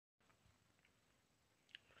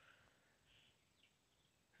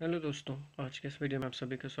Hello दोस्तों, आज के इस वीडियो में आप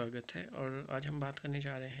सभी का स्वागत है। और आज हम बात करने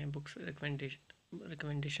जा रहे हैं बुक्स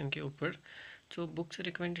रिकमेंडेशन के ऊपर। तो बुक्स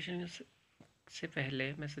रिकमेंडेशन से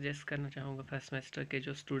पहले मैं सजेस्ट करना चाहूँगा फर्स्ट सेमेस्टर के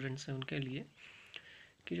जो स्टूडेंट्स हैं उनके लिए,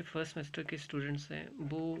 कि जो फर्स्ट सेमेस्टर के स्टूडेंट्स हैं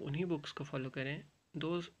वो उन्हीं बुक्स को फॉलो करें।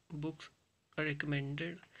 Those books are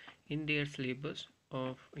recommended in their syllabus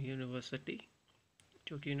of university,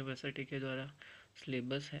 जो कि यूनिवर्सिटी के द्वारा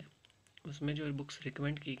सिलेबस है उसमें जो बुक्स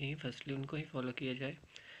रिकमेंड की गई फर्स्टली उनको ही फॉलो किया जाए.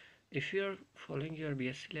 If you are following your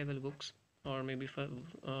B.Sc level books, or maybe for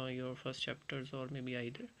your first chapters, or maybe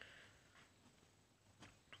either,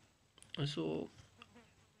 so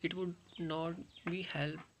it would not be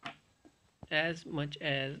help as much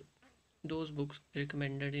as those books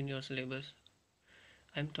recommended in your syllabus.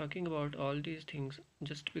 I'm talking about all these things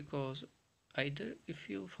just because either if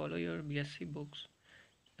you follow your B.Sc books,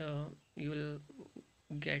 you will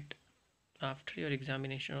get after your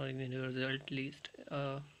examination or in your result list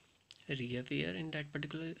reappear in that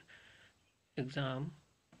particular exam,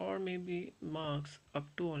 or maybe marks up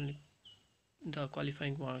to only the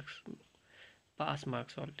qualifying marks, pass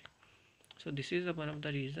marks only. So this is one of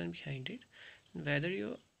the reason behind it. Whether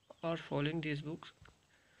you are following these books,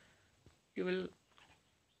 you will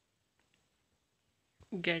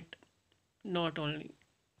get not only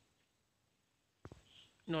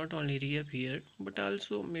reappear, but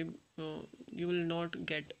also maybe you will not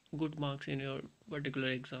get good marks in your particular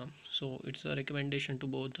exam. So it's a recommendation to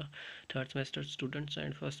both the third semester students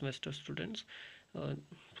and first semester students. uh,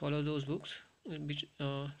 Follow those books which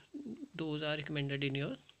those are recommended in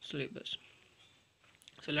your syllabus.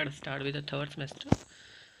 So let us start with the third semester.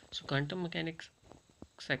 So quantum mechanics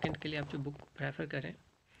second के लिए आप जो book prefer करें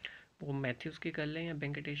वो Matthew's की कर लें या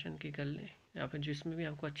वेंकटेशन की कर लें, या फिर जिसमें भी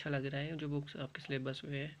आपको अच्छा लग रहा है, जो बुक्स आपके सिलेबस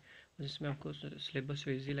में है जिसमें आपको सिलेबस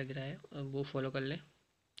ईजी लग रहा है वो फॉलो कर लें.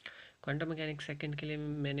 क्वांटम मैकेनिक्स सेकंड के लिए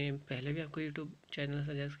मैंने पहले भी आपको यूट्यूब चैनल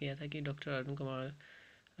सजेस्ट किया था कि डॉक्टर अरुण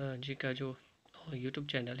कुमार जी का जो यूट्यूब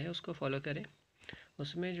चैनल है उसको फॉलो करें.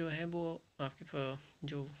 उसमें जो है वो आपके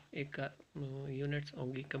जो एक यूनिट्स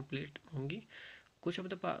होंगी कंप्लीट होंगी, कुछ ऑफ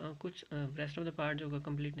द कुछ रेस्ट ऑफ द पार्ट जो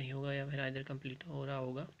कंप्लीट नहीं होगा या फिर आइदर कंप्लीट हो रहा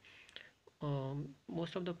होगा.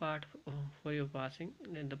 Most of the part for your passing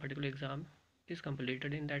in the particular exam is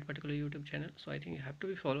completed in that particular YouTube channel. So I think you have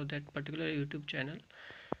to follow that particular YouTube channel.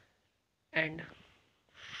 And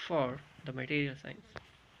for the material science,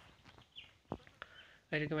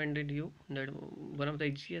 I recommended you that one of the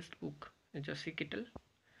easiest book is just Kittle.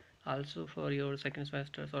 Also for your second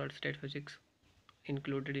semester solid state physics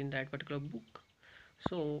included in that particular book.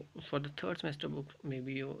 So for the third semester book,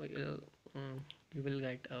 maybe you will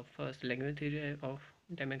get first language theory of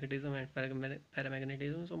demagnetism and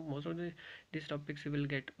paramagnetism. So most of these topics you will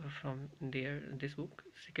get from this book,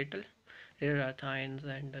 Sikettle, rare earth ions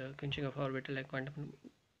and quenching of orbital like quantum.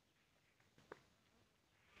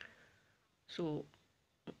 So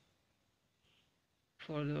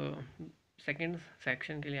for the second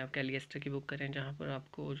section के लिए आप कैलिस्टर की book करें, जहाँ पर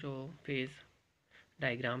आपको जो phase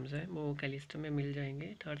diagrams हैं वो कैलिस्टर में मिल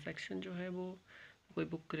जाएंगे. थर्ड सेक्शन जो है वो कोई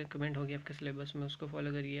बुक रिकमेंड होगी आपके सिलेबस में, उसको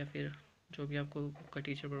फॉलो करिए या फिर जो भी आपको का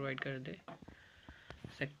टीचर प्रोवाइड कर दे.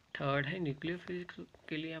 थर्ड है न्यूक्लियर फिजिक्स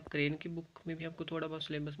के लिए आप क्रेन की बुक में भी आपको थोड़ा बहुत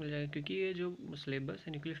सिलेबस मिल जाएगा, क्योंकि ये जो सिलेबस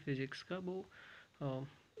है न्यूक्लियर फिजिक्स का वो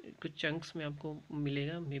कुछ चंक्स में आपको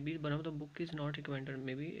मिलेगा. May be one of the book is not recommended,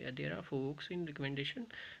 may be there are 4 books in recommendation,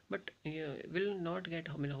 but will not gate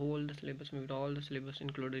whole the syllabus, may be all the syllabus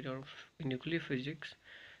included of nuclear physics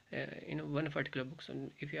in one particular book. So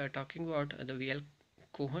if you are talking about the VL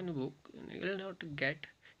Cohen book, you will not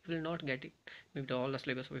get it maybe all the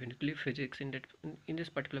syllabus of nuclear physics in this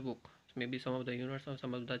particular book. So maybe some of the units or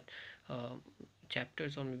some of the uh,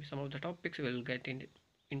 chapters or maybe some of the topics will get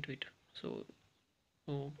into it. So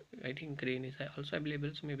I think Crane is also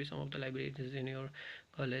available. So maybe some of the libraries is in your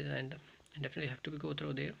college, and definitely have to go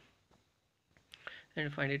through there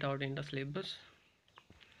and find it out in the syllabus.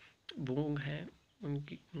 Boong है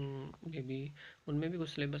उनकी, may be उनमें भी कुछ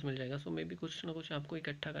syllabus मिल जाएगा. सो may be कुछ ना कुछ आपको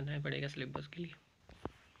इकट्ठा करना ही पड़ेगा सिलेबस के लिए.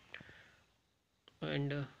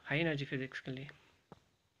 एंड हाई एनर्जी फिजिक्स के लिए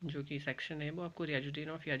जो कि सेक्शन है वो आपको रियाजुद्दीन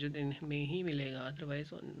और फियाजुद्दीन में ही मिलेगा, otherwise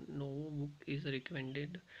no book is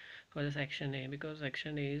recommended for the section A, because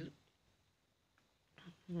section A is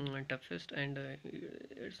toughest, and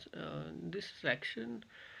it's this section,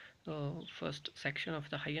 first section of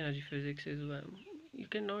the high energy physics is you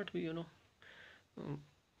cannot be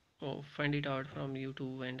find it out from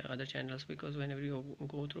YouTube and other channels, because whenever you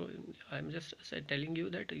go through, I'm just telling you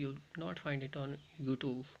that you not find it on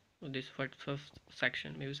YouTube. This first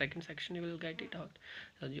section, maybe second section you will get it out.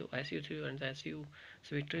 जो SU3 and SU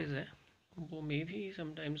Victories है Well, maybe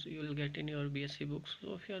sometimes you will get in your BSc books.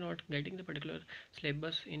 So if you are not getting the particular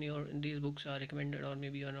syllabus in your, these books are recommended, or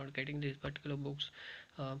maybe you are not getting these particular books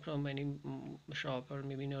from any shop, or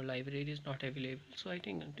maybe in your library is not available. So I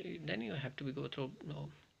think then you have to be go through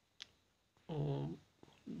um,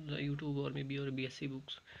 the YouTube or maybe your BSc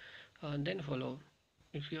books, then follow.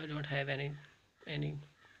 If you don't have any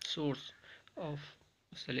source of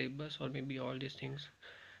syllabus or maybe all these things,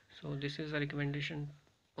 so this is a recommendation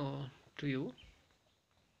to you.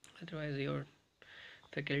 Otherwise, your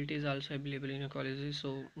faculty is also available in your colleges,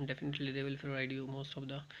 so definitely they will provide you most of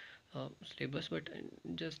the syllabus. But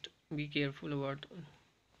just be careful about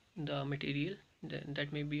the material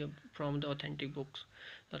that may be from the authentic books.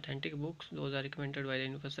 The authentic books, those are recommended by the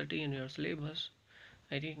university in your syllabus.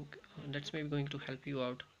 I think that's maybe going to help you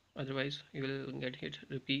out. Otherwise, you will get hit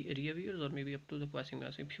repeat reviewers or maybe up to the passing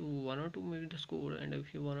marks. If you want to maybe the score, and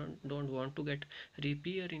if you don't want to get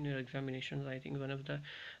repeat in your examinations, I think one of the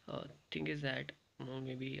thing is that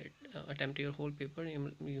maybe attempt your whole paper.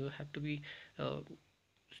 You have to be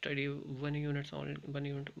study one unit only, one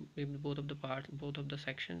unit, maybe both of the parts, both of the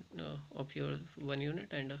section of your one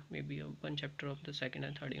unit, and maybe one chapter of the second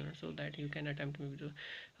and third unit, so that you can attempt maybe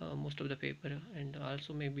the most of the paper, and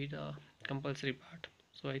also maybe the compulsory part.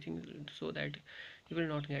 So I think so that you will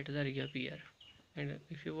not get the reappear. And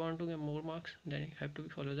if you want to get more marks, then you have to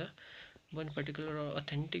follow the one particular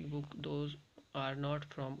authentic book. Those are not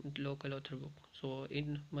from local author book. So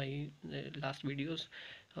in my last videos,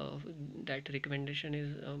 uh, that recommendation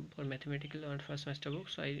is for mathematical and first semester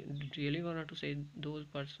books. So I really wanted to say those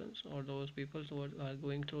persons or those people who are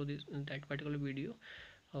going through this that particular video,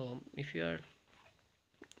 if you are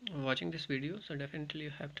watching this video, so definitely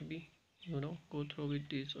you have to be, go through with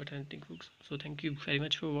these authentic books. So thank you very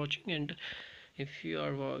much for watching, and if you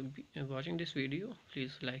are watching this video,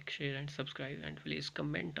 please like, share and subscribe, and please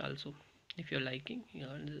comment also if you're liking.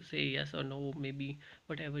 Say yes or no, maybe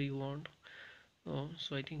whatever you want.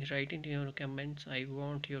 So I think write in your comments. I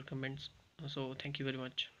want your comments. So thank you very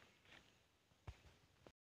much.